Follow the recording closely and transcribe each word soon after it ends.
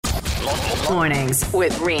Mornings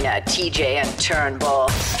with Rena, TJ, and Turnbull.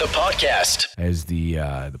 The podcast. As the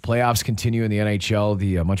playoffs continue in the NHL,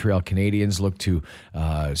 the Montreal Canadiens look to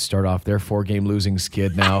start off their 4-game losing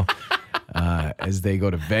skid now. As they go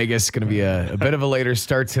to Vegas, going to be a bit of a later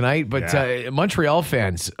start tonight. But Montreal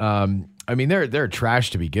fans, I mean, they're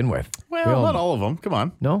trash to begin with. Well, not all of them. Come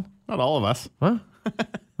on. No? Not all of us. Huh?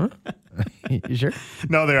 You sure?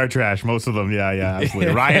 No, they are trash. Most of them. Yeah,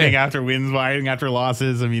 absolutely. Rioting after wins, rioting after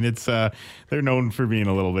losses. I mean, it's they're known for being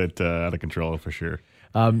a little bit out of control for sure.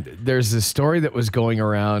 There's a story that was going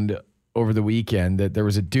around over the weekend that there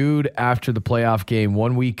was a dude after the playoff game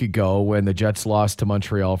 1 week ago when the Jets lost to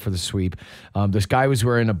Montreal for the sweep. This guy was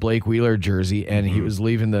wearing a Blake Wheeler jersey, and he was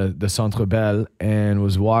leaving the Centre Bell and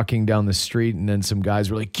was walking down the street, and then some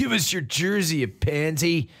guys were like, "Give us your jersey, you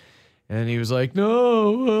pansy." And he was like,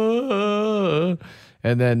 "No."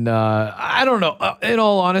 And then, I don't know. In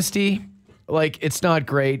all honesty, like, it's not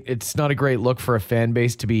great. It's not a great look for a fan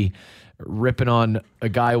base to be ripping on a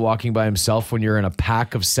guy walking by himself when you're in a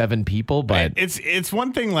pack of 7 people. But it's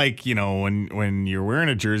one thing, like, you know, when you're wearing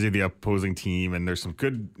a jersey of the opposing team and there's some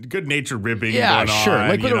good natured ribbing going on. Sure.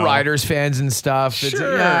 Like with the Riders fans and stuff.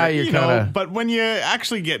 Sure. You're kind of. But when you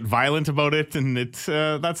actually get violent about it, and it's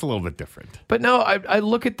that's a little bit different. But no, I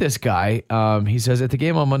look at this guy. He says, at the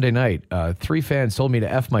game on Monday night, 3 fans told me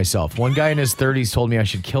to F myself. One guy in his 30s told me I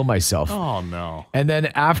should kill myself. Oh, no. And then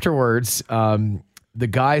afterwards, the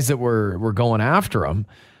guys that were going after him,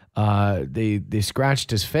 they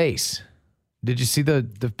scratched his face. Did you see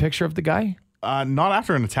the picture of the guy? Not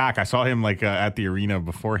after an attack. I saw him at the arena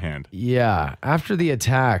beforehand. Yeah, after the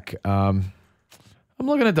attack. I'm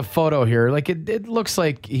looking at the photo here. Like it looks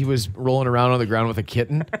like he was rolling around on the ground with a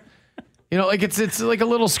kitten. You know, like it's like a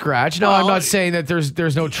little scratch. No, I'm not saying that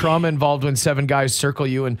there's no trauma involved when 7 guys circle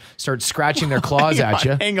you and start scratching their claws at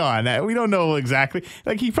you. Hang on. We don't know exactly.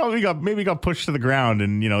 Like, he probably got pushed to the ground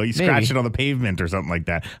and, you know, he scratched it on the pavement or something like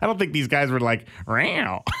that. I don't think these guys were like,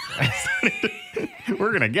 "Row.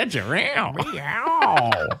 We're going to get you, row.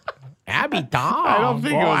 Abby Tom." I don't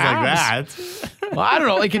think it was like that. Well, I don't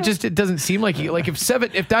know. Like, it doesn't seem like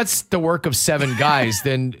if that's the work of 7 guys,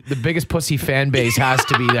 then the biggest pussy fan base has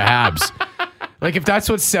to be the Habs. Like, if that's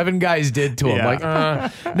what 7 guys did to him. Yeah.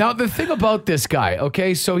 Now, the thing about this guy,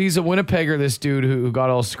 okay, so he's a Winnipegger, this dude who got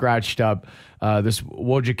all scratched up, this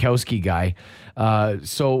Wojciechowski guy.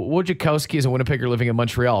 So Wojciechowski is a Winnipegger living in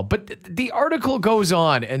Montreal. But the article goes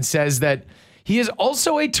on and says that he is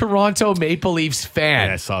also a Toronto Maple Leafs fan.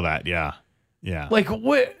 Yeah, I saw that. Yeah. Like,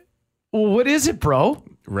 what is it, bro?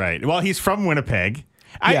 Right. Well, he's from Winnipeg.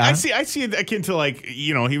 I see it akin to, like,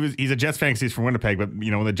 you know, he's a Jets fan because he's from Winnipeg, but,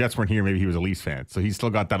 you know, when the Jets weren't here, maybe he was a Leafs fan. So he's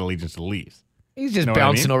still got that allegiance to the Leafs. He's just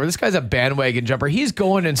bouncing over. This guy's a bandwagon jumper. He's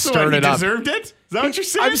going and stirring it up. He deserved it? Is that what you're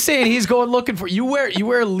saying? I'm saying he's going looking for you.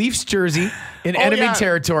 Wear a Leafs jersey in enemy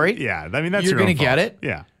territory. Yeah, I mean, that's you're going to get it.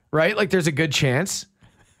 Yeah, right. Like, there's a good chance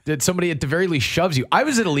that somebody at the very least shoves you. I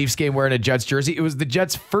was at a Leafs game wearing a Jets jersey. It was the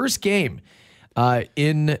Jets' first game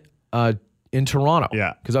in Toronto.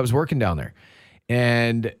 Yeah, because I was working down there,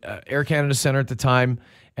 and Air Canada Center at the time,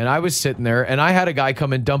 and I was sitting there, and I had a guy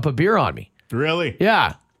come and dump a beer on me. Really?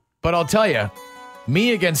 Yeah, but I'll tell you,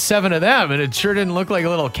 me against 7 of them, and it sure didn't look like a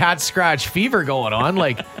little cat scratch fever going on.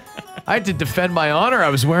 Like, I had to defend my honor. I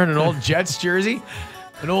was wearing an old Jets jersey,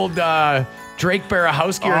 an old Drake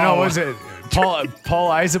Barahowski, or no, was it Paul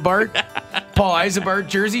Isabart? Paul Isabart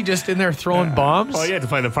jersey, just in there throwing bombs. Oh, you had to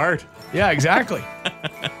play the part. Yeah, exactly.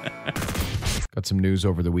 Got some news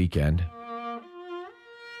over the weekend.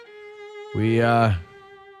 We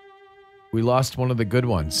lost one of the good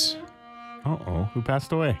ones. Uh-oh. Who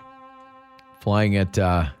passed away? Flying at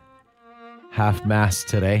half-mast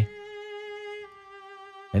today.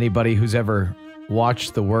 Anybody who's ever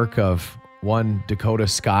watched the work of one Dakota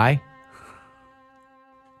Sky,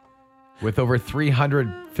 with over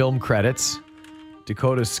 300 film credits,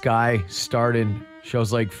 Dakota Sky starred in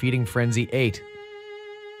shows like Feeding Frenzy 8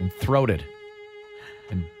 and Throated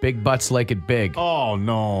and Big Butts Like It Big. Oh,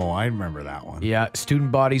 no. I remember that one. Yeah,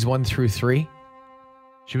 Student Bodies 1 through 3.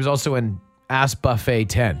 She was also in Ass Buffet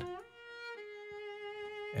 10.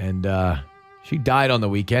 And she died on the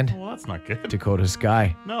weekend. Well, that's not good. Dakota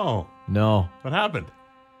Sky. No. What happened?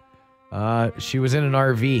 She was in an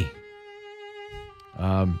RV.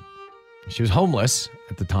 She was homeless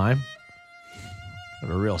at the time.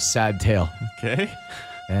 Kind of a real sad tale. Okay.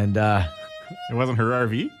 And it wasn't her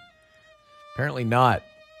RV? Apparently not.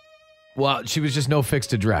 Well, she was just no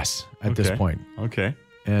fixed address at this point. Okay.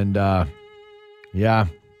 And yeah,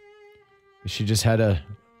 she just had a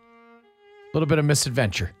little bit of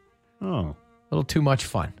misadventure. Oh. A little too much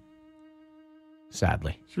fun.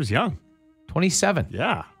 Sadly. She was young. 27.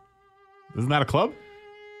 Yeah. Isn't that a club?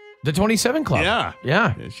 The 27 Club. Yeah.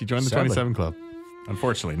 Yeah. She joined the Sadly. 27 Club.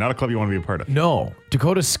 Unfortunately, not a club you want to be a part of. No.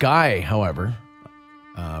 Dakota Sky, however,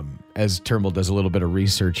 as Turnbull does a little bit of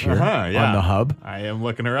research here on the hub. I am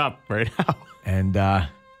looking her up right now. And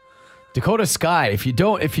Dakota Sky, if you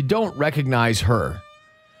don't recognize her,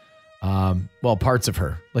 well, parts of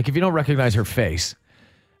her, like if you don't recognize her face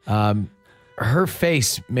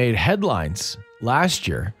made headlines last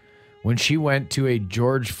year when she went to a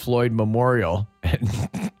George Floyd memorial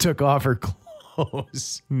and took off her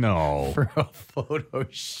clothes No. for a photo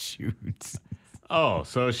shoot. Oh,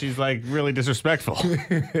 so she's like really disrespectful.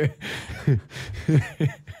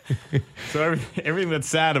 So everything that's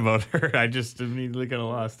sad about her, I just immediately kind of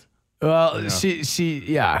lost. Well,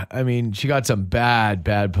 she I mean, she got some bad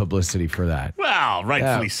publicity for that. Well,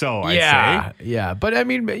 rightfully so, I'd say. Yeah. But I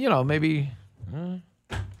mean, maybe, I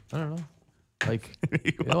don't know. Like,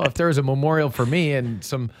 if there was a memorial for me and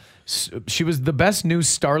she was the best new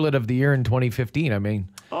starlet of the year in 2015. I mean,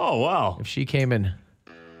 oh, wow. if she came and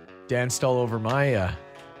danced all over my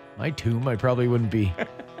tomb, I probably wouldn't be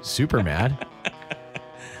super mad.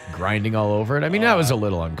 Grinding all over it. I mean, that was a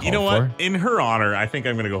little uncalled for. You know what? In her honor, I think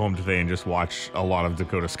I'm going to go home today and just watch a lot of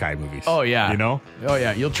Dakota Sky movies. Oh, yeah. You know? Oh,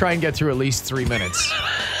 yeah. You'll try and get through at least 3 minutes.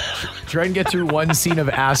 Try and get through one scene of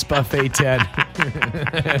Ass Buffet 10.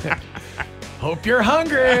 Hope you're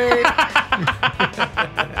hungry.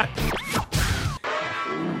 I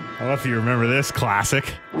don't know if you remember this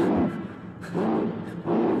classic. Well,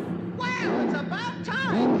 it's about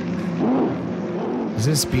time. Is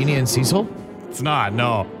this Beanie and Cecil? It's not,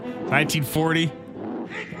 no. 1940.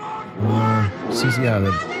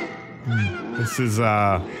 This is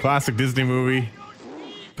a classic Disney movie.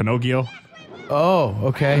 Pinocchio. Oh,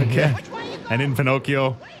 okay. Yeah. And in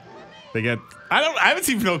Pinocchio, they get... I haven't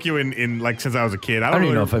seen Pinocchio in like since I was a kid. I don't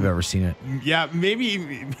even know if I've ever seen it. Yeah,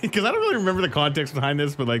 maybe because I don't really remember the context behind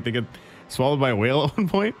this, but like they get swallowed by a whale at one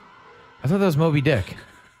point. I thought that was Moby Dick.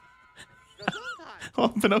 Oh,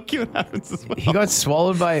 Pinocchio happens as well. He got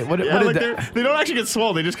swallowed by what? Yeah, What like did that? they don't actually get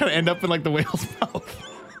swallowed. They just kind of end up in like the whale's mouth.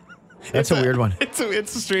 That's a weird one. It's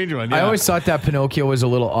a strange one. I Yeah. always thought that Pinocchio was a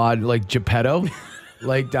little odd, like Geppetto,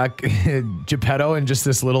 like that Geppetto and just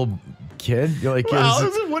this little kid. You're like, Well, it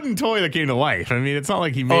was a wooden toy that came to life. I mean, it's not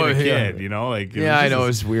like he made a kid, you know? Like, yeah, I know.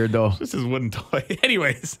 It's weird, though. Just his wooden toy.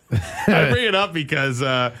 Anyways, I bring it up because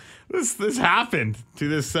this happened to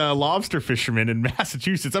this lobster fisherman in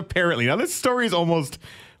Massachusetts, apparently. Now, this story is almost,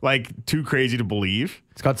 like, too crazy to believe.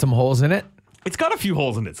 It's got some holes in it. It's got a few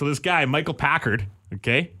holes in it. So this guy, Michael Packard,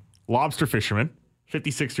 okay, lobster fisherman,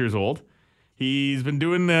 56 years old. He's been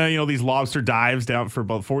doing, these lobster dives down for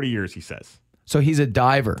about 40 years, he says. So he's a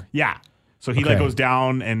diver. Yeah. So he Okay. goes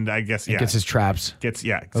down and I guess, He gets his traps. sets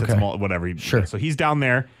Okay. them all, whatever. Sure. So he's down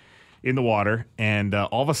there in the water and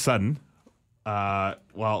all of a sudden,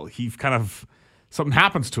 he kind of, something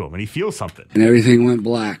happens to him and he feels something. And everything went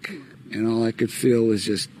black. And all I could feel was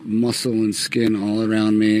just muscle and skin all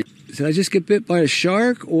around me. Did I just get bit by a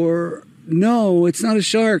shark? Or no, it's not a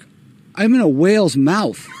shark. I'm in a whale's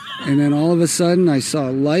mouth. And then all of a sudden I saw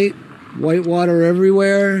light, white water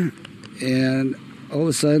everywhere. And all of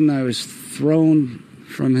a sudden I was thrown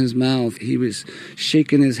from his mouth. He was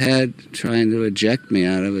shaking his head, trying to eject me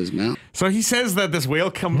out of his mouth. So he says that this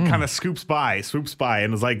whale kind of swoops by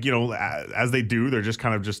and is like, as they do, they're just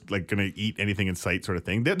kind of just like going to eat anything in sight sort of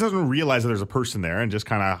thing. That doesn't realize that there's a person there and just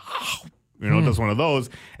kind of, does one of those.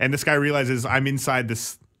 And this guy realizes I'm inside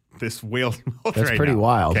this whale's mouth. That's right pretty now.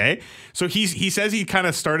 wild. Okay. So he says he kind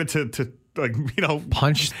of started to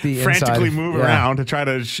Punch the frantically inside. move around to try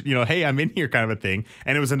to, hey, I'm in here kind of a thing.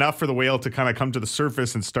 And it was enough for the whale to kind of come to the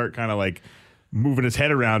surface and start kind of like moving his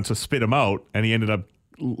head around to spit him out. And he ended up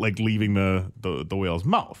like leaving the whale's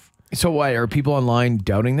mouth. So why are people online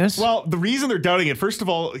doubting this? Well, the reason they're doubting it, first of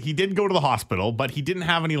all, he did go to the hospital, but he didn't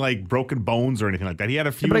have any like broken bones or anything like that. He had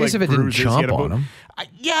a few but I guess if it didn't bruises. He had chomp a on him. I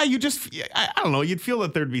don't know. You'd feel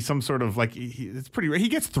that there'd be some sort of like, it's pretty rare. He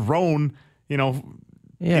gets thrown,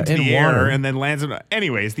 into in the water. air and then lands in.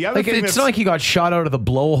 Anyways, the other Like, thing it's not like he got shot out of the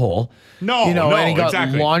blowhole. No, and he got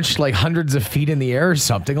exactly. launched like hundreds of feet in the air or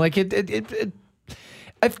something. Like it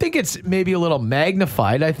I think it's maybe a little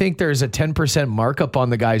magnified. I think there's a 10% markup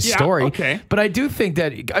on the guy's story. Okay. But I do think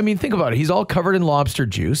that, think about it. He's all covered in lobster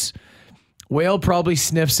juice. Whale probably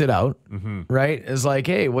sniffs it out, right? Is like,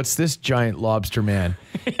 hey, what's this giant lobster man?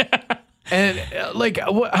 And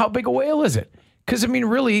how big a whale is it? Because,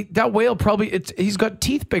 really, that whale he's got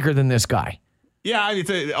teeth bigger than this guy. Yeah,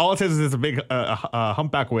 all it says is it's a big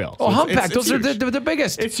humpback whale. Oh, So humpback. Those are huge. the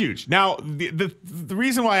biggest. It's huge. Now, the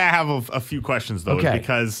reason why I have a few questions, though, Okay. is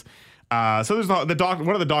because So there's one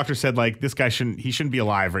of the doctors said like this guy shouldn't be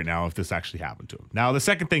alive right now if this actually happened to him. Now the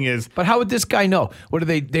second thing is, But how would this guy know? What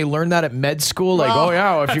do they learn that at med school? Like, well, oh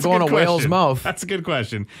yeah, if you that's go in a good whale's question. mouth. That's a good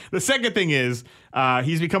question. The second thing is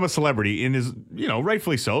he's become a celebrity and is,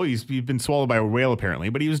 rightfully so. He's been swallowed by a whale apparently,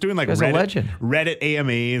 but he was doing like He's a legend. Reddit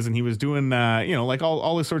AMAs, and he was doing like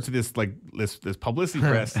all this sorts of this publicity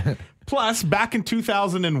press. Plus, back in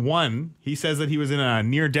 2001, he says that he was in a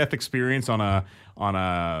near-death experience when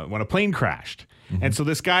a plane crashed. And so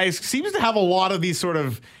this guy seems to have a lot of these sort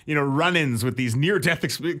of, run-ins with these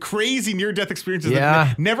crazy near-death experiences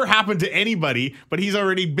that never happened to anybody, but he's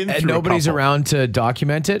already been through. And nobody's a couple. around to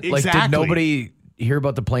document it. Exactly. Like, did nobody hear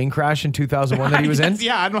about the plane crash in 2001 that he was in?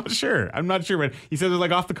 Yeah, I'm not sure. But he said it was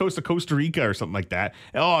like off the coast of Costa Rica or something like that.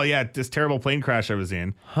 Oh yeah, this terrible plane crash I was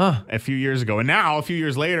in a few years ago. And now a few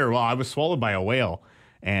years later, I was swallowed by a whale.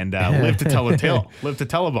 And live to tell a tale, live to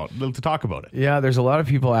talk about it. Yeah, there's a lot of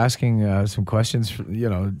people asking some questions,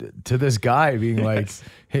 to this guy, being like,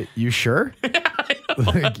 "Hey, you sure?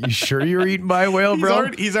 Like, you sure you're eaten by a whale,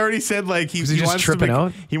 bro?" He's already said like he just wants tripping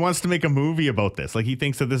out? He wants to make a movie about this. Like he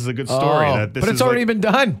thinks that this is a good story. But it's already been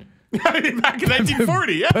done. back in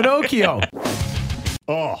 1940. Yeah. Pinocchio.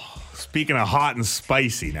 Oh, speaking of hot and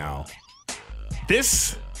spicy, now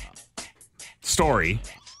this story.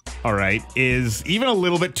 All right, is even a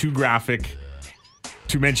little bit too graphic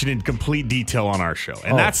to mention in complete detail on our show.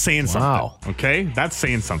 And that's saying something. Okay? That's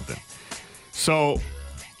saying something. So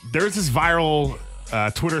there's this viral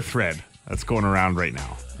Twitter thread that's going around right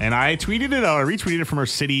now. And I tweeted it out. I retweeted it from our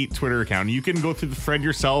city Twitter account. You can go through the thread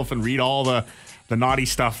yourself and read all the naughty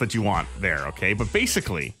stuff that you want there, okay? But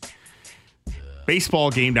basically,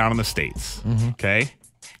 baseball game down in the States, okay?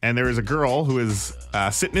 And there is a girl who is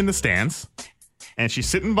sitting in the stands. And she's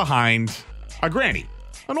sitting behind a granny,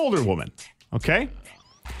 an older woman, okay?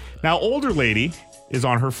 Now, older lady is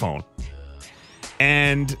on her phone.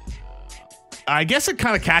 And I guess it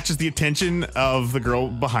kind of catches the attention of the girl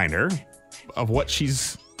behind her of what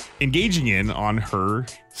she's engaging in on her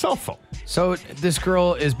cell phone. So this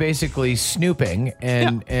girl is basically snooping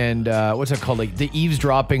and what's it called? Like the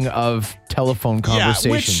eavesdropping of telephone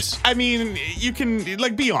conversations. Yeah, which, I mean, you can,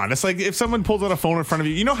 like, be honest. Like, if someone pulls out a phone in front of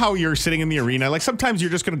you, you know how you're sitting in the arena? Like, sometimes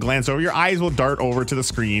you're just going to glance over. Your eyes will dart over to the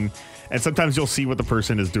screen, and sometimes you'll see what the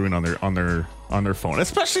person is doing on their phone,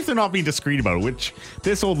 especially if they're not being discreet about it, which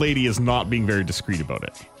this old lady is not being very discreet about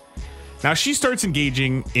it. Now, she starts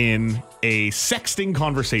engaging in a sexting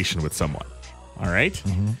conversation with someone. All right?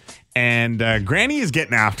 Mm-hmm. And Granny is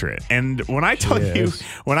getting after it. And when I tell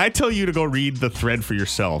you to go read the thread for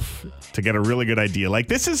yourself to get a really good idea, like,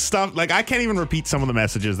 this is stuff, like, I can't even repeat some of the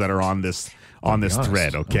messages that are on this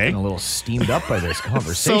thread, okay? I'm getting a little steamed up by this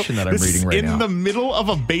conversation that I'm reading right now. In the middle of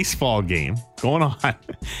a baseball game going on.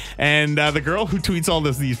 And the girl who tweets all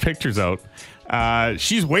these pictures out,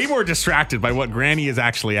 she's way more distracted by what Granny is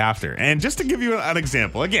actually after. And just to give you an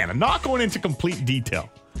example, again, I'm not going into complete detail,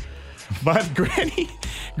 but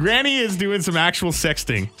Granny is doing some actual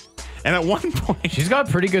sexting. And at one point, she's got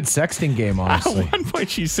a pretty good sexting game, honestly. At one point,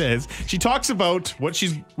 she talks about what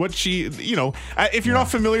she, if you're not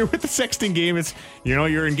familiar with the sexting game, it's,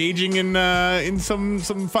 you're engaging in some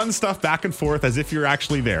fun stuff back and forth as if you're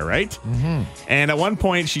actually there, right? Mm-hmm. And at one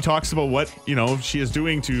point, she talks about what, she is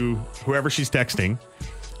doing to whoever she's texting.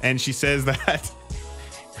 And she says that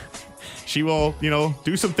she will,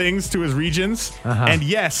 do some things to his regions. Uh-huh. And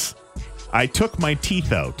yes, I took my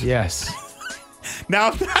teeth out. Yes. Now,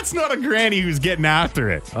 that's not a granny who's getting after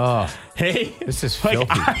it. Oh. Hey. This is filthy.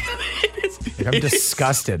 I'm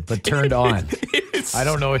disgusted, but turned on. I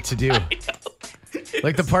don't know what to do.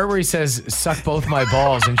 Like the part where he says, suck both my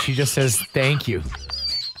balls, and she just says, thank you.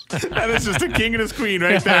 That is just a king and his queen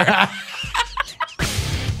right there.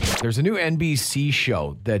 There's a new NBC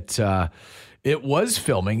show that it was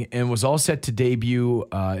filming and was all set to debut.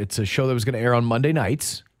 It's a show that was going to air on Monday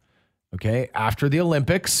nights, okay, after the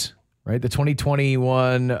Olympics. Right, the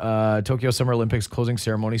 2021 Tokyo Summer Olympics closing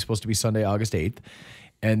ceremony is supposed to be Sunday, August 8th.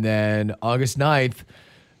 And then August 9th,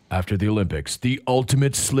 after the Olympics, the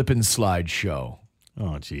ultimate slip and slide show.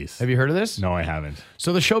 Oh, geez. Have you heard of this? No, I haven't.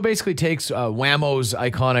 So the show basically takes Whammo's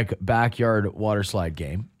iconic backyard water slide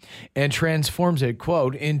game and transforms it,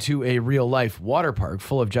 quote, into a real-life water park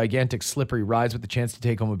full of gigantic slippery rides with the chance to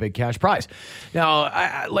take home a big cash prize. Now,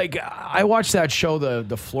 I watched that show,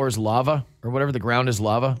 The Floor's Lava, or whatever, The Ground is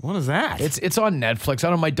Lava. What is that? It's on Netflix. I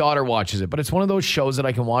don't know, my daughter watches it, but it's one of those shows that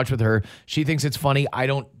I can watch with her. She thinks it's funny. I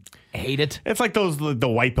don't hate it. It's like the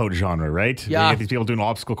wipeout genre, right? Yeah. You get these people doing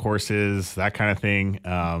obstacle courses, that kind of thing.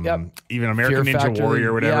 Even American Fear Ninja Factor,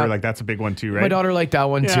 Warrior or whatever, yeah. like that's a big one too, right? My daughter liked that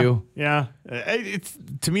one too. Yeah. It's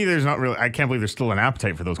to me, there's not really. I can't believe there's still an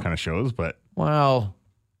appetite for those kind of shows, but Well,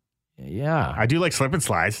 yeah. I do like slip and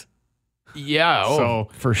slides. Yeah, So,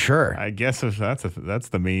 for sure. I guess if that's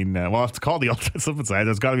the main. Well, it's called the ultimate slip and slide.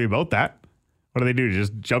 It's got to be about that. What do they do?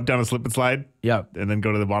 Just jump down a slip and slide? Yeah. And then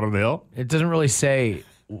go to the bottom of the hill? It doesn't really say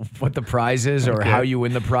what the prize is or Okay. how you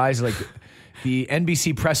win the prize. Like the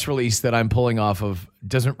NBC press release that I'm pulling off of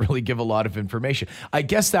doesn't really give a lot of information. I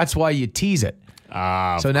guess that's why you tease it.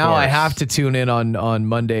 So now I have to tune in on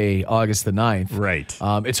Monday, August the 9th. Right.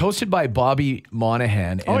 It's hosted by Bobby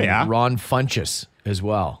Monahan and Ron Funches as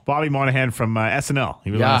well. Bobby Monahan from SNL.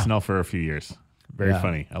 He was on SNL for a few years. Very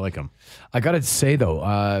funny. I like him. I got to say,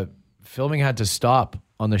 though, filming had to stop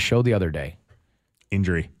on the show the other day.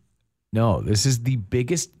 Injury. No, this is the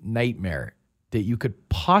biggest nightmare that you could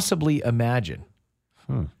possibly imagine.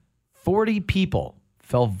 40 people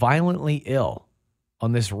fell violently ill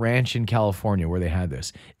on this ranch in California where they had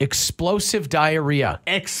this. Explosive diarrhea.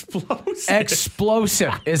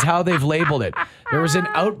 Explosive is how they've labeled it. There was an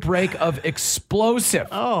outbreak of explosive.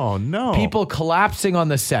 Oh, no. People collapsing on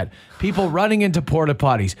the set. People running into porta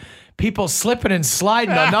potties. People slipping and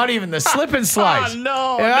sliding. No, not even the slip and slides. Oh,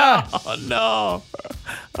 no. Yeah.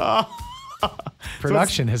 No.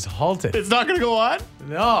 Production has halted. It's not going to go on?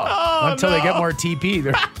 No. Until they no. get more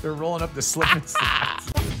TP. They're rolling up the slip and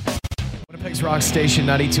slides. Winnipeg's Rock Station,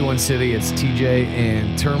 92.1 City. It's TJ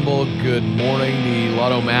and Turnbull. Good morning. The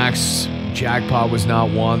Lotto Max jackpot was not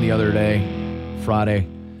won the other day, Friday.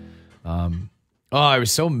 I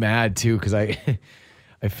was so mad too because I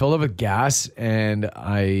filled up with gas and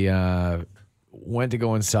I went to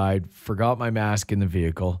go inside, forgot my mask in the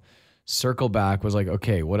vehicle, circled back, was like,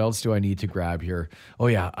 okay, what else do I need to grab here? Oh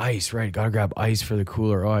yeah, ice, right? Gotta grab ice for the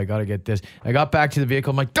cooler. Oh, I gotta get this. I got back to the vehicle.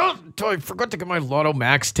 I'm like, I forgot to get my Lotto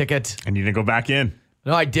Max ticket. And you didn't go back in?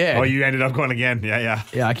 No, I did. Oh, you ended up going again. Yeah.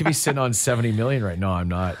 Yeah, I could be sitting on 70 million right now. I'm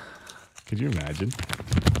not. Could you imagine?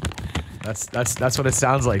 That's what it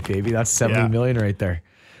sounds like, baby. That's 70 million right there.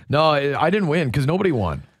 No, I didn't win because nobody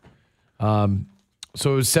won.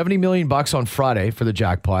 So it was 70 million bucks on Friday for the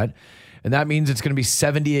jackpot, and that means it's going to be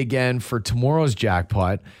 70 again for tomorrow's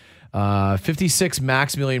jackpot. 56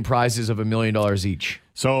 max million prizes of $1 million each.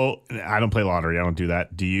 So I don't play lottery. I don't do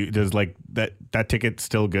that. Do you? Does like that ticket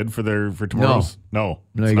still good for tomorrow's? No,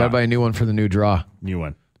 you got to buy a new one for the new draw. New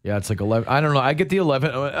one. Yeah, it's like 11. I don't know. I get the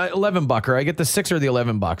 11 bucker. I get the 6 or the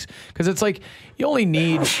 11 bucks because it's like you only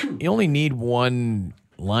need one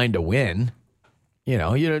line to win.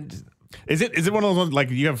 Is it one of those ones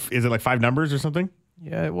like you have? Is it like 5 numbers or something?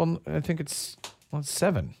 Yeah, well, I think it's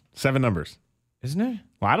 7. 7 numbers, isn't it?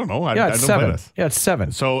 Well, I don't know. Yeah, I it's don't 7. play this. Yeah, it's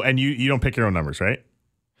 7. So, and you don't pick your own numbers, right?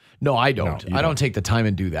 No, I don't. No, I don't take the time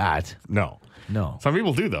and do that. No. No. Some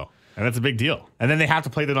people do though, and that's a big deal. And then they have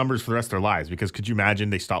to play the numbers for the rest of their lives because could you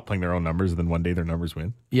imagine they stop playing their own numbers and then one day their numbers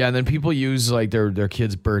win? Yeah, and then people use like their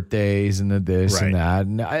kids' birthdays and the this and that.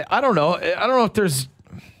 And I don't know. I don't know if there's.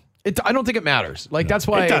 I don't think it matters. Like that's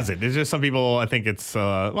why it doesn't. It's just some people. I think it's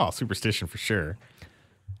superstition for sure.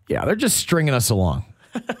 Yeah, they're just stringing us along.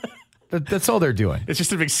 That's all they're doing. It's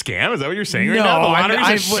just a big scam. Is that what you're saying No, right now? The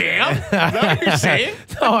lottery's a sham? Is that what you're saying?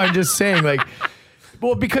 No, I'm just saying like,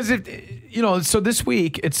 well, because so this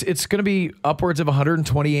week it's going to be upwards of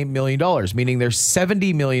 $128 million, meaning there's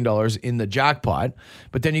 $70 million in the jackpot,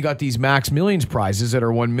 but then you got these max millions prizes that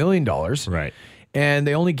are $1 million. Right. And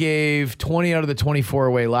they only gave 20 out of the 24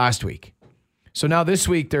 away last week. So now this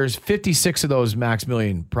week there's 56 of those max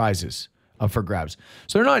million prizes up for grabs.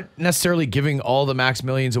 So they're not necessarily giving all the max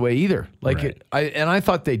millions away either. Like I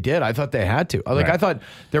thought they did. I thought they had to. I thought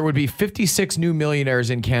there would be 56 new millionaires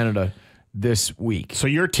in Canada this week. So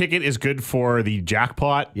your ticket is good for the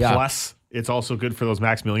jackpot plus it's also good for those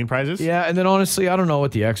max million prizes? Yeah, and then honestly, I don't know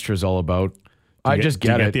what the extra is all about. I just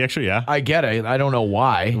get it. The extra, yeah. I get it. I don't know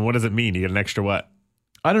why. And what does it mean? You get an extra what?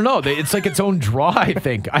 I don't know. It's like its own draw, I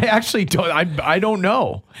think. I actually don't. I don't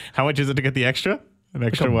know. How much is it to get the extra? An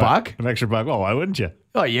extra like what? Buck? An extra buck. Oh, why wouldn't you?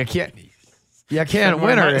 Oh, you can't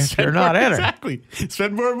win her if you're not in her. Exactly.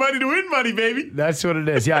 Spend more money to win money, baby. That's what it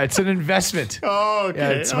is. Yeah, it's an investment. Oh, okay. Yeah,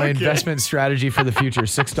 it's my investment strategy for the future.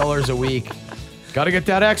 $6 a week. Got to get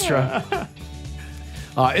that extra.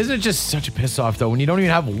 Isn't it just such a piss off though when you don't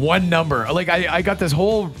even have one number? Like I got this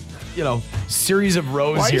whole, series of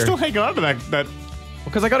rows Why are here. you still hanging on to that?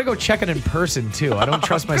 Because I got to go check it in person too. I don't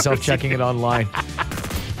trust myself checking it online.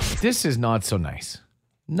 This is not so nice.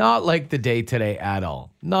 Not like the day today at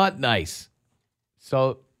all. Not nice.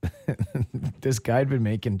 So this guy had been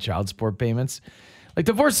making child support payments Like,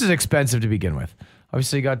 divorce is expensive to begin with.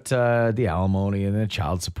 Obviously, you got the alimony and then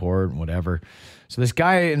child support and whatever. So this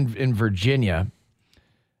guy in Virginia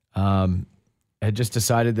had just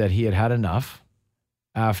decided that he had had enough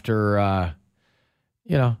after, a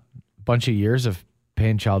bunch of years of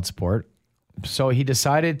paying child support. So he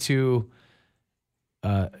decided to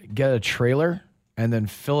get a trailer and then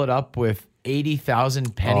fill it up with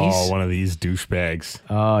 80,000 pennies. Oh, one of these douchebags.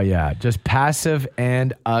 Oh, yeah. Just passive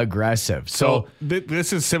and aggressive. So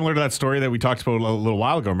this is similar to that story that we talked about a little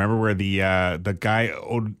while ago. Remember where the guy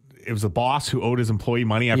owed, it was the boss who owed his employee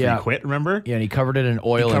money after he quit, remember? Yeah, and he covered it in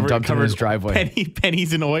oil and dumped it in his driveway.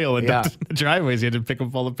 Pennies in oil and dumped it in the driveways. He had to pick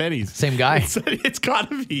up all the pennies. Same guy. It's got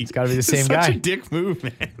to be. It's got to be the same guy. Such a dick move,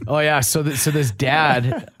 man. Oh, yeah. So this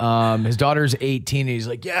dad, his daughter's 18, and he's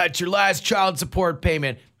like, yeah, it's your last child support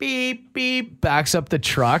payment. Beep, beep. Backs up the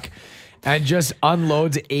truck and just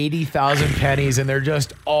unloads 80,000 pennies, and they're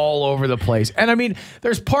just all over the place. And I mean,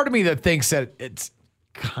 there's part of me that thinks that it's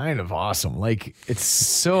kind of awesome. Like, it's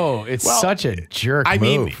such a jerk move.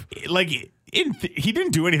 Mean, like, he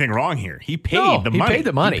didn't do anything wrong here. He paid the money. He paid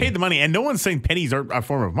the money. He paid the money, and no one's saying pennies are a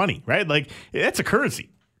form of money, right? Like, that's a currency.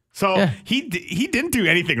 So he didn't do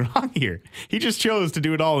anything wrong here. He just chose to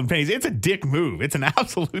do it all in pennies. It's a dick move. It's an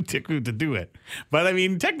absolute dick move to do it. But I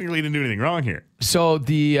mean, technically, he didn't do anything wrong here. So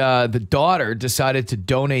the daughter decided to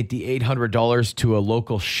donate the $800 to a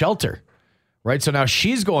local shelter. Right. So now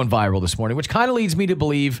she's going viral this morning, which kind of leads me to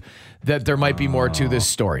believe that there might be more to this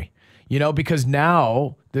story, because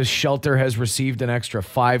now this shelter has received an extra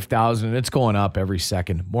 5,000 and it's going up every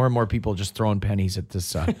second. More and more people just throwing pennies at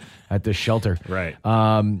this at this shelter. Right.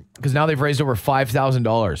 Because now they've raised over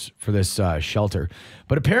 $5,000 for this shelter.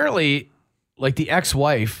 But apparently, like, the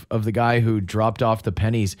ex-wife of the guy who dropped off the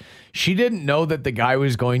pennies, she didn't know that the guy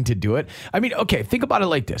was going to do it. I mean, okay, think about it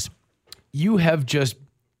like this. You have just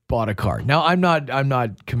bought a car. Now, I'm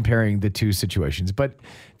not comparing the two situations, but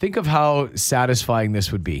think of how satisfying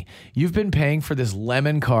this would be. You've been paying for this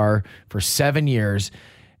lemon car for 7 years.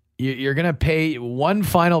 You're going to pay one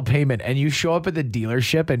final payment, and you show up at the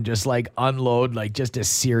dealership and just like unload like just a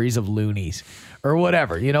series of loonies or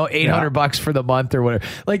whatever, $800 for the month or whatever.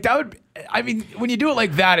 Like, that would, I mean, when you do it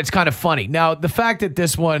like that, it's kind of funny. Now, the fact that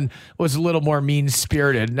this one was a little more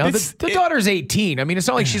mean-spirited. Now, the daughter's 18. I mean, it's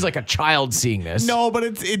not like she's like a child seeing this. No, but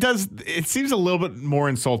it seems a little bit more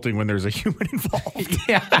insulting when there's a human involved.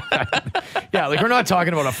 Yeah. Yeah, like, we're not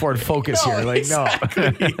talking about a Ford Focus here. Like, exactly.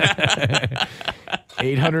 no.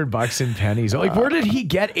 $800 in pennies. Like, where did he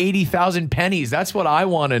get 80,000 pennies? That's what I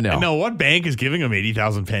want to know. No, what bank is giving him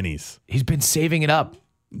 80,000 pennies? He's been saving it up.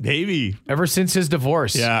 Maybe. Ever since his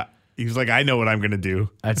divorce. Yeah. He was like, I know what I'm going to do.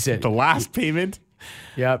 That's it. The last payment.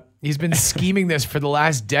 Yep. He's been scheming this for the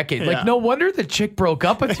last decade. Yeah. Like, no wonder the chick broke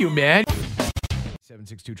up with you, man.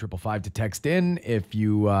 762-555 to text in if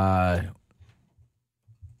you can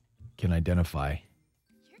identify.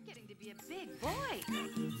 You're getting to be a big boy.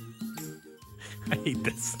 I hate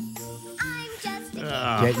this.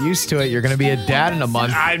 Get used to it. You're going to be a dad in a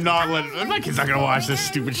month. I'm not letting, my kid's not going to watch this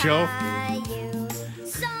stupid show.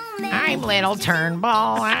 I'm little Turnbull.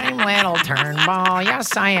 I'm little Turnbull.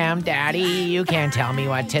 Yes, I am, Daddy. You can't tell me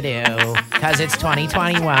what to do. Because it's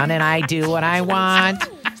 2021 and I do what I want.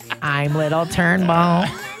 I'm little Turnbull.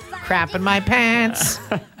 Crap in my pants.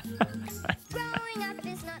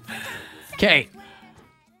 Okay.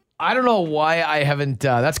 I don't know why I haven't.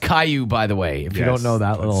 That's Caillou, by the way. If you don't know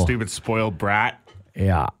that little stupid spoiled brat.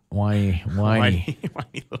 Yeah, whiny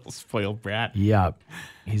little spoiled brat. Yeah,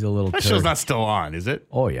 he's a little. That show's not still on, is it?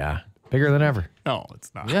 Oh yeah, bigger than ever. No,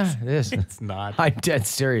 it's not. Yeah, it is. It's not. I'm dead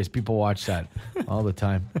serious. People watch that all the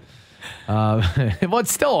time. Well,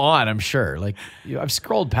 it's still on, I'm sure. Like, I've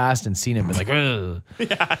scrolled past and seen it, but like, ugh.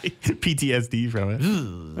 Yeah, PTSD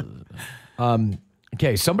from it.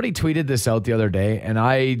 Okay, somebody tweeted this out the other day, and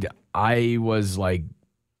I was like,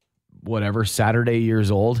 whatever, Saturday years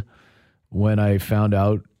old when I found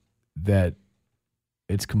out that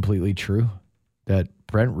it's completely true that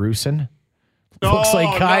Brent Roussin looks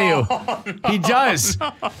like Caillou. No. He does.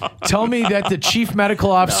 No. Tell me that the chief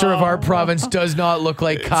medical officer of our province does not look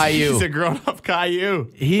like Caillou. He's a grown-up Caillou.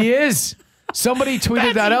 He is. Somebody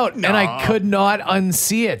tweeted that out, and I could not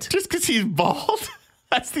unsee it. Just because he's bald?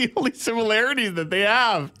 That's the only similarities that they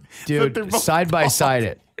have. Dude, side by side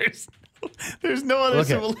it. There's no other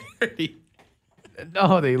similarity.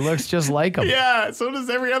 No, he looks just like him. Yeah, so does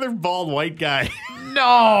every other bald white guy.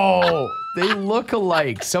 No, they look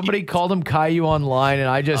alike. Somebody called him Caillou online, and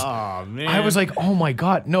I was like, oh my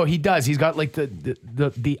God. No, he does. He's got like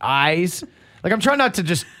the eyes. Like, I'm trying not to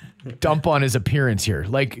just dump on his appearance here.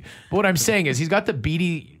 Like, but what I'm saying is he's got the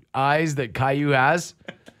beady eyes that Caillou has.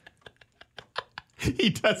 He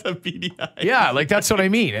does have beady eyes. Yeah, like that's what I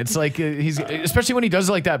mean. It's like he's especially when he does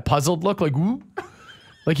like that puzzled look, like whoop.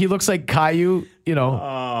 Like he looks like Caillou,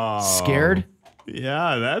 scared.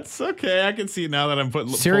 Yeah, that's okay. I can see it now that I'm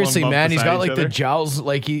putting. Seriously, man, he's got like other. the jowls,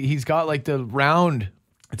 like he's got like the round.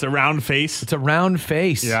 It's a round face. It's a round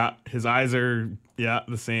face. Yeah, his eyes are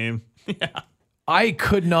the same. Yeah, I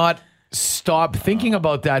could not stop thinking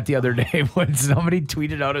about that the other day when somebody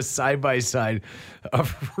tweeted out a side by side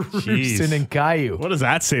of Roussin and Caillou. What does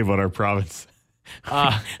that say about our province?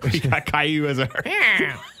 We got Caillou as our.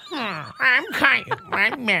 I'm Caillou.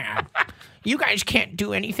 I'm mad. You guys can't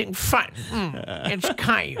do anything fun. It's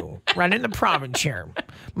Caillou running the province here.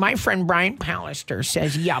 My friend Brian Pallister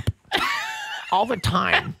says yup all the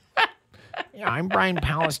time. Yeah, I'm Brian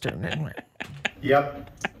Pallister. Yep.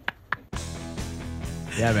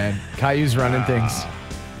 Yeah, man. Caillou's running things.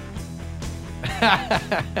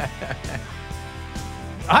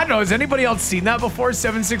 I don't know. Has anybody else seen that before?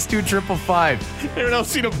 762-555. Anyone else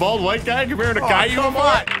seen a bald white guy compared to Caillou? Come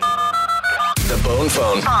on. The Bone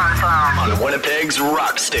Phone on Winnipeg's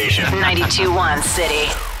Rock Station. 92.1 City.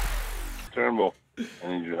 Turnbull, I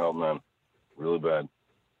need your help, man. Really bad.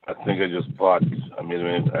 I think I just bought. I made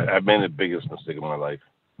the biggest mistake of my life.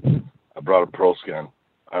 I brought a Pro Scan.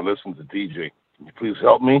 I listened to DJ. Can you please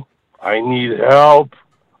help me? I need help.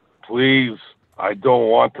 Please. I don't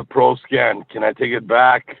want the Pro Scan. Can I take it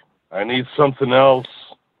back? I need something else.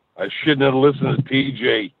 I shouldn't have listened to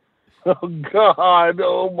TJ. Oh, God.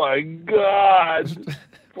 Oh, my God.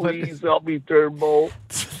 Please help me, Turnbull. What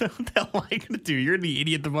the hell am I going to do? You're the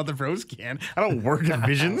idiot that bought the Pro Scan. I don't work at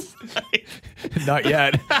Visions. Not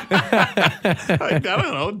yet. I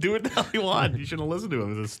don't know. Do what the hell you want. You shouldn't have listened to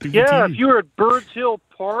him. It's a stupid Yeah, TV. if you were at Birds Hill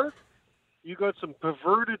Park, you got some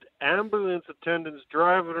perverted ambulance attendants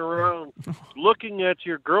driving around looking at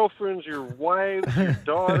your girlfriends, your wives, your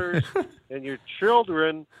daughters, and your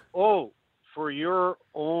children. Oh, for your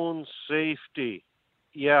own safety.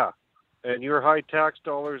 Yeah. And your high tax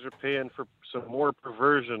dollars are paying for some more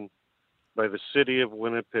perversion by the city of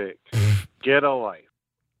Winnipeg. Get a life.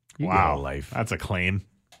 You Wow. got a life. That's a claim.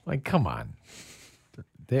 Like, come on.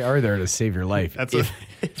 They are there to save your life. That's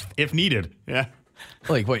if needed. Yeah.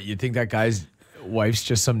 Like, what, you think that guy's wife's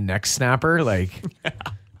just some neck snapper? Like,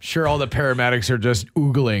 sure, all the paramedics are just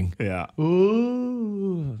oogling. Yeah.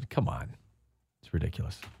 Ooh, come on. It's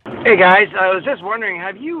ridiculous. Hey guys, I was just wondering,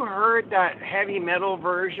 have you heard that heavy metal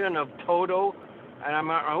version of Toto? And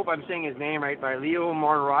I hope I'm saying his name right, by Leo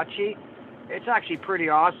Morachi. It's actually pretty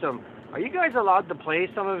awesome. Are you guys allowed to play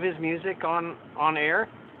some of his music on air?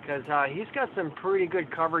 Because he's got some pretty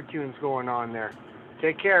good cover tunes going on there.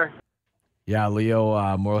 Take care. Yeah, Leo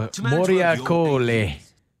Moriacole.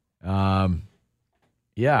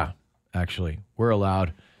 Yeah, actually, we're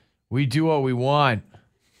allowed. We do what we want.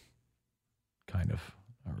 Kind of.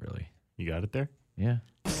 Not really. You got it there? Yeah.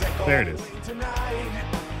 There it is.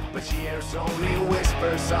 But she hears only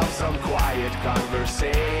whispers of some quiet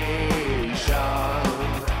conversation.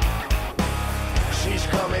 She's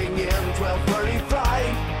coming in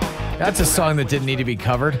 12:35. That's a song that didn't need to be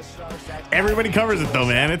covered. Everybody covers it though,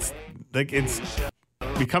 man. It's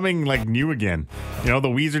becoming like new again. You know, the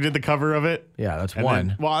Weezer did the cover of it. Yeah, that's and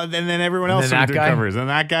one. Then everyone else then that did guy? covers. And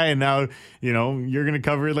that guy, and now, you know, you're going to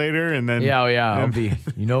cover it later. And then. Yeah, I'll be,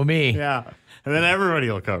 you know me. Yeah. And then everybody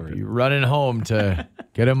will cover it. You running home to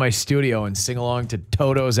get in my studio and sing along to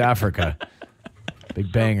Toto's Africa.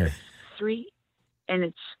 Big banger. 3 and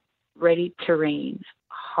it's ready to rain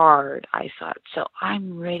hard, I thought. So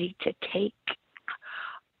I'm ready to take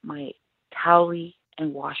my towel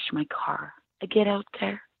and wash my car. I get out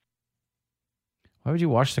there. Why would you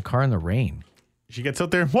wash the car in the rain? She gets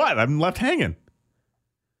out there. What? I'm left hanging.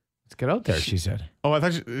 Let's get out there, she said. Oh, I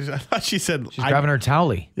thought she said. She's grabbing her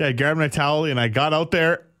towel. Yeah, I grabbed my towel and I got out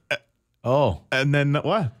there. Oh. And then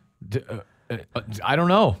what? I don't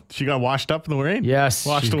know. She got washed up in the rain? Yes,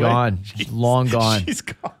 washed she's away. gone. She's long gone. She's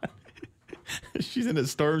gone. She's in a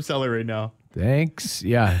storm cellar right now. Thanks.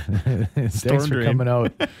 Yeah. Thanks for drain. coming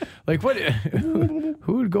out. Like, what? Who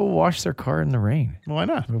would go wash their car in the rain? Well, why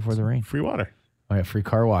not? Before the rain. Free water. Oh, yeah, free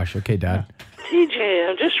car wash. Okay, Dad. TJ,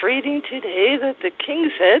 I'm just reading today that the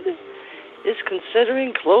King's Head is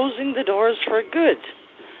considering closing the doors for good.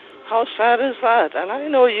 How sad is that? And I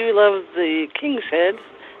know you love the King's Head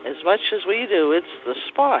as much as we do. It's the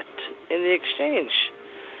spot in the Exchange.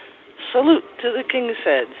 Salute to the King's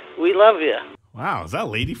Head. We love you. Wow, is that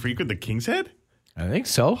lady frequent the King's Head? I think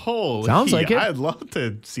so. Holy, sounds like it. I'd love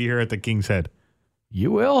to see her at the King's Head.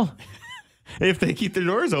 You will? If they keep their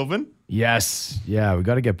doors open. Yes. Yeah, we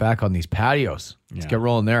got to get back on these patios. Let's get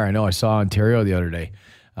rolling there. I know I saw Ontario the other day.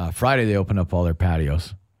 Friday, they opened up all their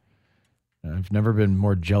patios. I've never been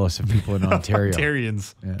more jealous of people in Ontario.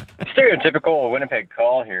 Ontarians. Yeah. Stereotypical Winnipeg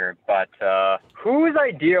call here, but whose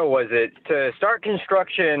idea was it to start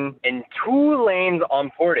construction in 2 lanes on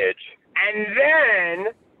Portage and then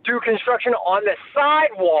do construction on the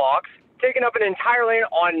sidewalks, taking up an entire lane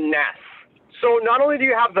on Ness? So not only do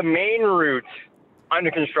you have the main route under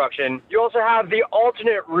construction, you also have the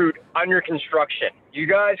alternate route under construction. You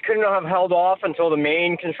guys couldn't have held off until the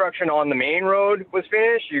main construction on the main road was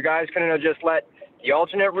finished. You guys couldn't have just let the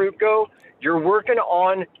alternate route go. You're working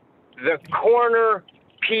on the corner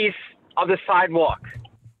piece of the sidewalk.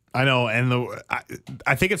 I know, and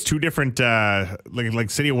I think it's 2 different. Like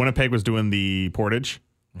City of Winnipeg was doing the Portage,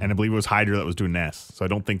 and I believe it was Hydro that was doing Ness. So I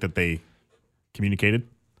don't think that they communicated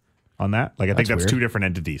on that. Like I think that's 2 different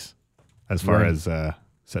entities as far as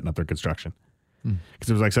setting up their construction, because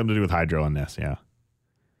it was like something to do with Hydro on Ness. Yeah.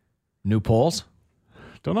 New poles?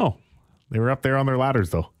 Don't know. They were up there on their ladders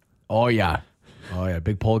though. Oh yeah,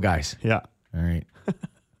 big pole guys. Yeah. All right. You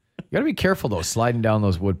got to be careful though, sliding down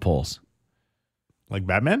those wood poles. Like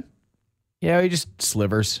Batman? Yeah, you just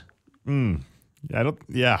slivers. I don't.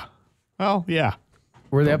 Yeah. Well, yeah.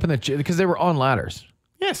 Were they up in the because they were on ladders?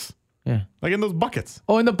 Yes. Yeah. Like in those buckets.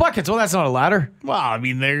 Oh, in the buckets. Well, that's not a ladder. Well, I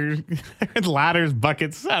mean, they're ladders,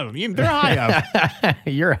 buckets. I don't mean, they're high up.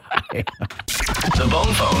 You're high. The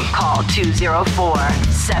Bone Phone. Call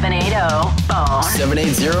 204-780-BONE.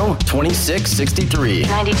 780-2663.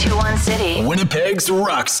 921 City. Winnipeg's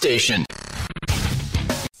Rock Station.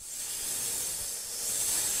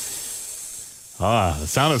 The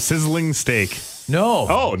sound of sizzling steak. No.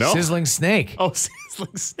 Oh, no. Sizzling snake. Oh,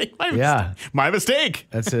 sizzling snake. My Yeah. mistake.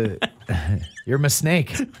 That's you're my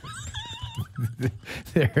snake.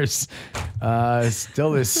 There's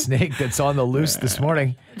still this snake that's on the loose this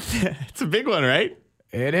morning. It's a big one, right?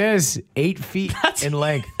 It is 8 feet in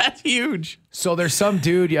length. That's huge. So there's some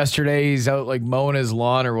dude yesterday, he's out like mowing his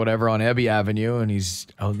lawn or whatever on Ebby Avenue, and he's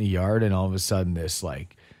out in the yard, and all of a sudden this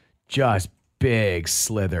like just big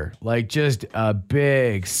slither, like just a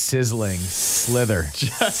big sizzling slither.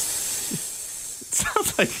 It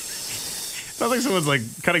sounds like someone's like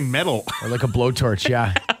cutting metal. Or like a blowtorch,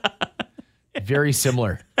 yeah. Very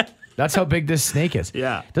similar. That's how big this snake is.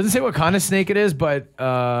 Yeah. Doesn't say what kind of snake it is, but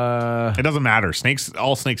it doesn't matter.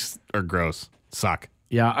 All snakes are gross. Suck.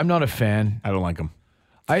 Yeah, I'm not a fan. I don't like them.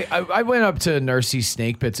 I went up to Narcy's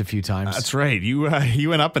snake pits a few times. That's right. You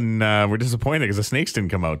went up and were disappointed because the snakes didn't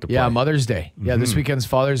come out to play. Yeah, Mother's Day. Yeah, this weekend's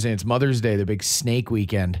Father's Day. It's Mother's Day, the big snake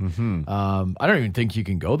weekend. I don't even think you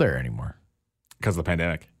can go there anymore. Because of the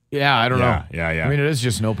pandemic. Yeah, I don't know. Yeah. I mean, it is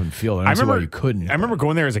just an open field. I don't see why you couldn't. I remember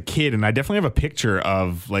going there as a kid, and I definitely have a picture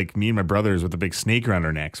of like me and my brothers with a big snake around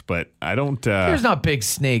our necks, but I don't. There's not big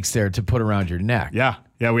snakes there to put around your neck. Yeah.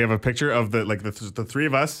 We have a picture of the 3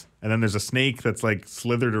 of us, and then there's a snake that's like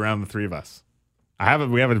slithered around the 3 of us. We have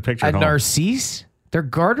a picture at home. Narcisse? They're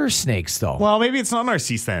garter snakes, though. Well, maybe it's not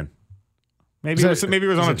Narcisse then. Maybe it was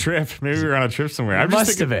on a trip. Maybe we were on a trip somewhere. It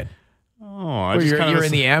must have been. Oh, you're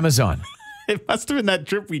in the Amazon. It must have been that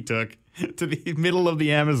trip we took to the middle of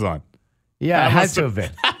the Amazon. Yeah, it had to have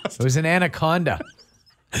been. It was an anaconda.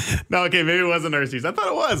 No, okay, maybe it wasn't Narcisse. I thought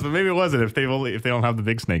it was, but maybe it wasn't if they don't have the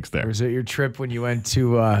big snakes there. Or was it your trip when you went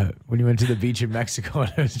to the beach in Mexico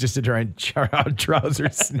and it was just a giant trouser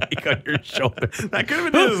snake on your shoulder? That could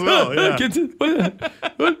have been it as well.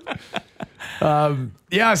 Yeah.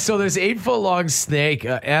 Yeah, so this 8-foot long snake,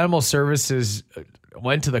 Animal Services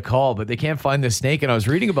went to the call, but they can't find the snake. And I was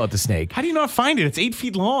reading about the snake. How do you not find it? It's 8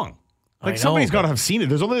 feet long. Like somebody's got to have seen it.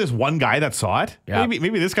 There's only this one guy that saw it. Yeah.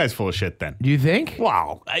 Maybe this guy's full of shit then. Do you think?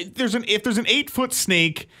 Wow. If there's an 8-foot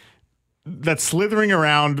snake that's slithering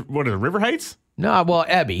around, what is it, River Heights? No, well,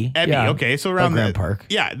 Ebby. Yeah. Okay, so around Grand Park.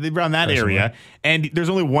 Yeah, around that area. And there's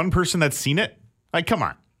only one person that's seen it? Like, come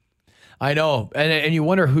on. I know. And you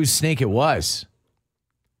wonder whose snake it was.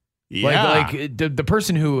 Yeah. Like the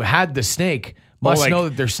person who had the snake must know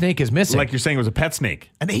that their snake is missing. Like you're saying it was a pet snake.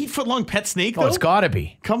 An 8-foot long pet snake, though? Oh, it's got to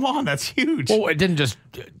be. Come on, that's huge. Well, it didn't just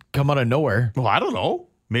come out of nowhere. Well, I don't know.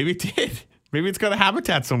 Maybe it did. Maybe it's got a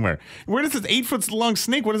habitat somewhere. Where does this 8-foot long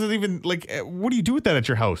snake, what does it even, like, what do you do with that at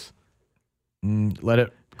your house? Let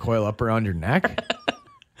it coil up around your neck.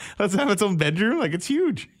 Let's have its own bedroom? Like, it's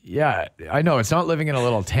huge. Yeah, I know. It's not living in a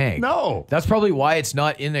little tank. No. That's probably why it's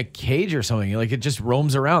not in a cage or something. Like, it just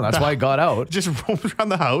roams around. That's why it got out. Just roams around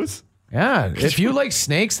the house? Yeah. If you like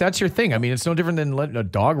snakes, that's your thing. I mean, it's no different than letting a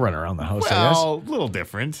dog run around the house, I guess. Well, a little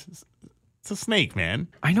different. It's a snake, man.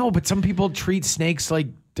 I know, but some people treat snakes like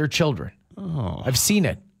they're children. Oh. I've seen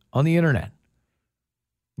it on the internet.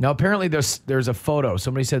 Now, apparently there's a photo.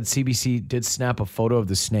 Somebody said CBC did snap a photo of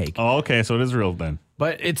the snake. Oh, okay. So it is real then.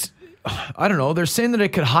 But it's I don't know. They're saying that it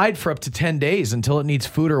could hide for up to 10 days until it needs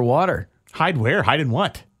food or water. Hide where? Hide in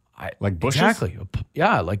what? Like bushes? Exactly.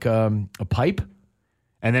 Yeah, like a pipe.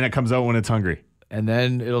 And then it comes out when it's hungry. And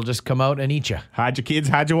then it'll just come out and eat you. Hide your kids,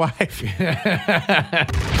 hide your wife.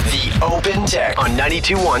 The Open Deck on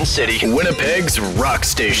 92.1 City, Winnipeg's rock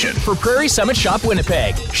station. For Prairie Summit Shop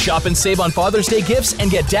Winnipeg. Shop and save on Father's Day gifts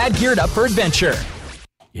and get dad geared up for adventure.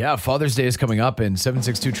 Yeah, Father's Day is coming up in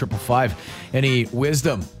 762-555. Any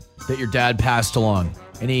wisdom that your dad passed along?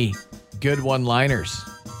 Any good one-liners?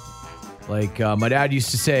 Like my dad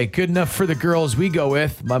used to say, good enough for the girls we go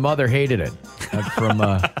with. My mother hated it.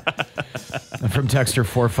 From Texter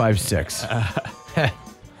 456.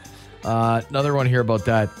 Another one here about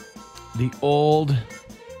that. The old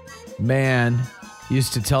man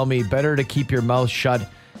used to tell me, better to keep your mouth shut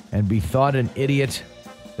and be thought an idiot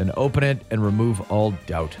than open it and remove all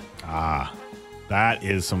doubt. Ah, that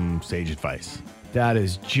is some sage advice. That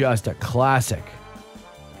is just a classic.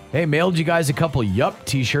 Hey, mailed you guys a couple Yup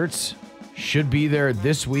t-shirts. Should be there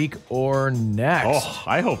this week or next. Oh,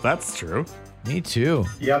 I hope that's true. Me too.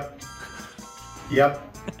 Yep.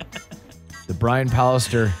 The Brian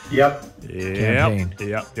Pallister campaign.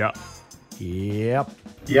 Yep.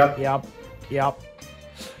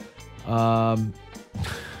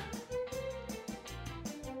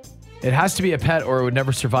 It has to be a pet or it would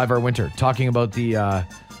never survive our winter. Talking about the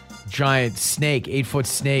giant snake, 8-foot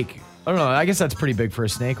snake. I don't know. I guess that's pretty big for a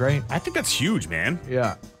snake, right? I think that's huge, man.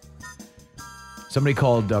 Yeah. Somebody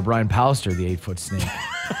called Brian Pallister the 8-foot snake.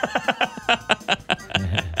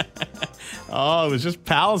 Oh, it was just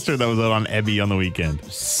Pallister that was out on Ebby on the weekend.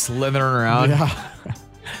 Slithering around. Yeah.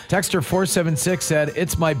 Texter 476 said,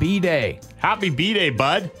 it's my B-Day. Happy B-Day,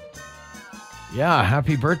 bud. Yeah,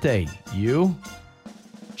 happy birthday. You?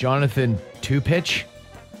 Jonathan Two-Pitch?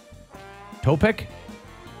 Topic?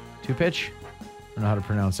 Two-Pitch? I don't know how to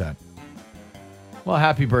pronounce that. Well,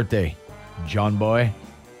 happy birthday, John Boy.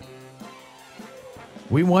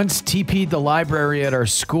 We once TP'd the library at our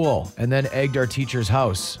school and then egged our teacher's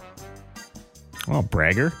house. Oh,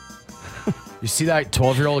 bragger. You see that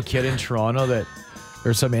 12-year-old kid in Toronto that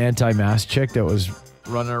there's some anti-mask chick that was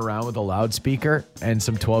running around with a loudspeaker and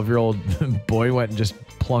some 12-year-old boy went and just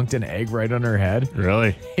plunked an egg right on her head?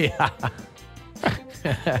 Really? Yeah.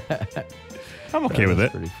 I'm okay with it.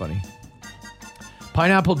 Pretty funny.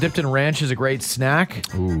 Pineapple dipped in ranch is a great snack.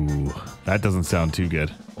 Ooh, that doesn't sound too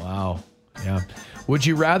good. Wow. Yeah. Would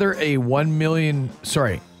you rather a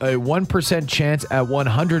 1% chance at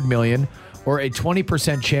 100 million or a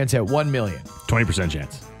 20% chance at 1 million? 20%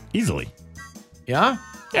 chance. Easily. Yeah?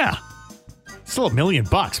 Yeah. Still $1 million,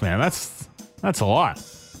 man. That's a lot.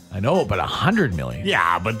 I know, but 100 million.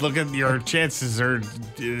 Yeah, but look at your chances are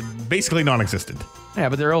basically non-existent. Yeah,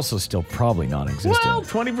 but they're also still probably non-existent. Well,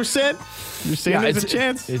 20%. You're saying there's a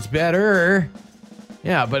chance. It's better.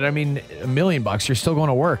 Yeah, but I mean, $1 million, you're still going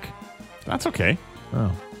to work. That's okay. Oh,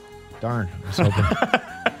 darn. I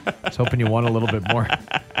was hoping you won a little bit more.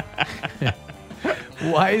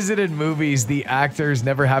 Why is it in movies the actors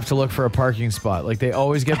never have to look for a parking spot? Like they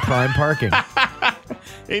always get prime parking.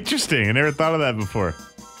 Interesting. I never thought of that before.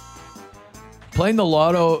 Playing the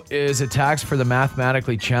lotto is a tax for the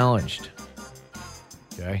mathematically challenged.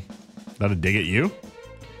 Okay. Is that a dig at you?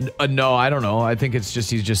 No, I don't know. I think it's just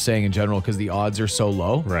he's just saying in general because the odds are so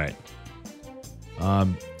low. Right.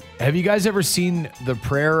 Have you guys ever seen The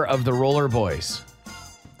Prayer of the Roller Boys?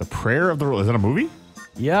 The Prayer of the Roller... Is that a movie?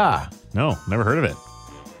 Yeah. No, never heard of it.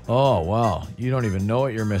 Oh, wow. You don't even know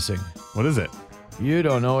what you're missing. What is it? You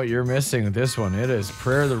don't know what you're missing with this one. It is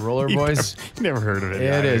Prayer of the Roller Boys. Never heard of it.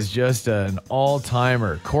 It is just an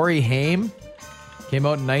all-timer. Corey Haim came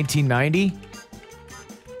out in 1990.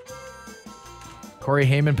 Corey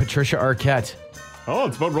Haim and Patricia Arquette. Oh,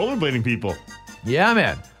 it's about rollerblading people. Yeah,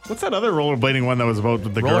 man. What's that other rollerblading one that was about the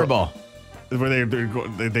rollerball?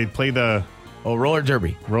 Where they play the roller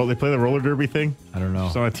derby. They play the roller derby thing. I don't know.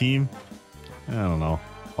 Just on a team. I don't know.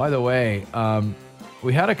 By the way,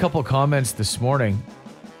 we had a couple comments this morning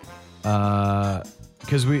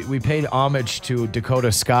because we paid homage to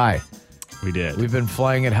Dakota Sky. We did. We've been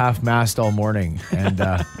flying at half mast all morning, and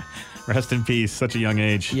rest in peace. Such a young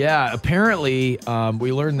age. Yeah. Apparently,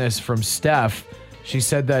 we learned this from Steph. She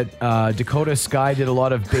said that Dakota Sky did a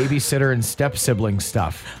lot of babysitter and step sibling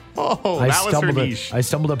stuff. Oh, that was her niche. I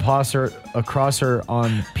stumbled across her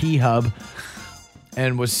on P-Hub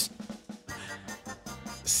and was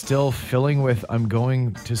still filling with "I'm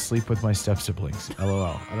going to sleep with my step siblings."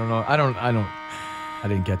 LOL. I don't know. I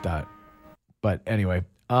didn't get that. But anyway,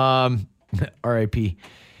 R.I.P.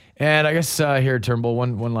 And I guess here, Turnbull,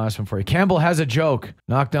 one last one for you. Campbell has a joke.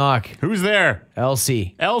 Knock, knock. Who's there?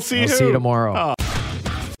 Elsie. Elsie I'll who? see you tomorrow. Oh.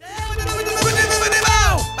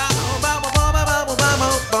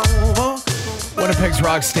 Winnipeg's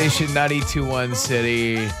Rock Station, 92.1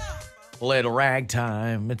 City. Little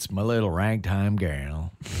ragtime. It's my little ragtime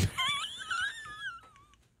girl.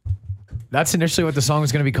 That's initially what the song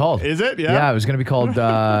was going to be called. Is it? Yeah. Yeah, it was going to be called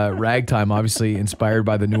Ragtime, obviously inspired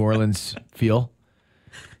by the New Orleans feel.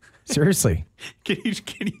 Seriously. Can you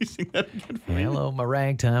sing that again for me? Hello, my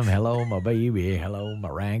ragtime. Hello, my baby. Hello, my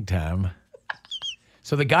ragtime.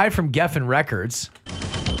 So the guy from Geffen Records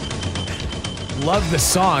loved the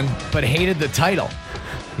song, but hated the title.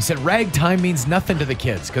 He said ragtime means nothing to the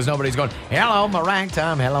kids because nobody's going, hello, my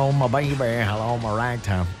ragtime. Hello, my baby. Hello, my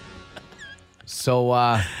ragtime. So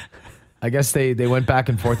I guess they went back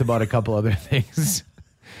and forth about a couple other things.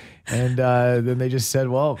 And then they just said,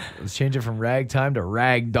 well, let's change it from ragtime to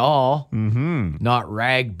ragdoll, not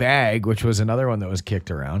rag bag, which was another one that was kicked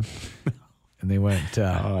around. And they went.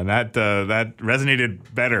 And that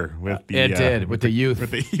resonated better with the. It did with the youth.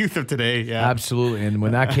 With the youth of today, yeah. Absolutely. And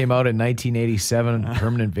when that came out in 1987,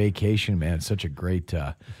 Permanent Vacation, man, such a great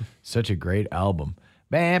album.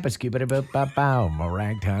 My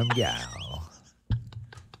ragtime gal.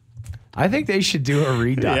 I think they should do a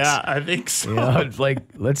redux. Yeah, I think so. You know, like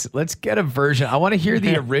let's get a version. I want to hear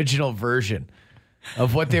the original version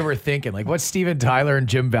of what they were thinking, like what Steven Tyler and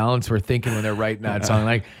Jim Valance were thinking when they're writing that song.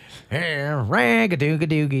 Like,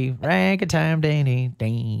 rag-a-dooga-doogie, rag-a-time,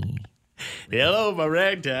 day-day. Hello, my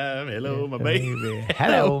ragtime. Hello, my baby.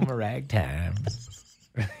 Hello, my ragtime.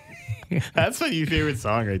 That's my new favorite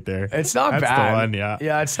song right there. It's not That's bad. The one, yeah.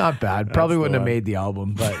 Yeah, it's not bad. Probably wouldn't have one. made the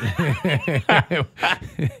album, but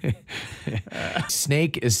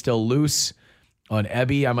Snake is still loose on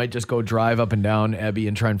Ebby. I might just go drive up and down Ebby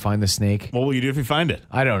and try and find the snake. What will you do if you find it?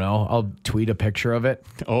 I don't know. I'll tweet a picture of it.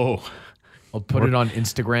 Oh. I'll put it on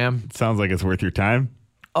Instagram. It sounds like it's worth your time.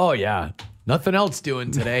 Oh, yeah. Nothing else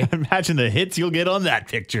doing today. Imagine the hits you'll get on that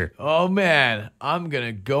picture. Oh, man. I'm going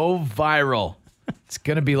to go viral. It's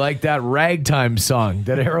going to be like that ragtime song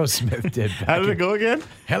that Aerosmith did. How did it go again?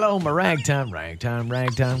 Hello, my ragtime, ragtime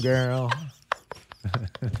girl.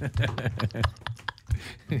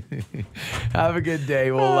 Have a good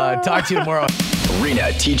day. We'll talk to you tomorrow. Rena,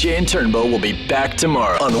 TJ, and Turnbow will be back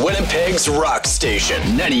tomorrow on Winnipeg's Rock Station,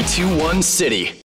 92.1 City.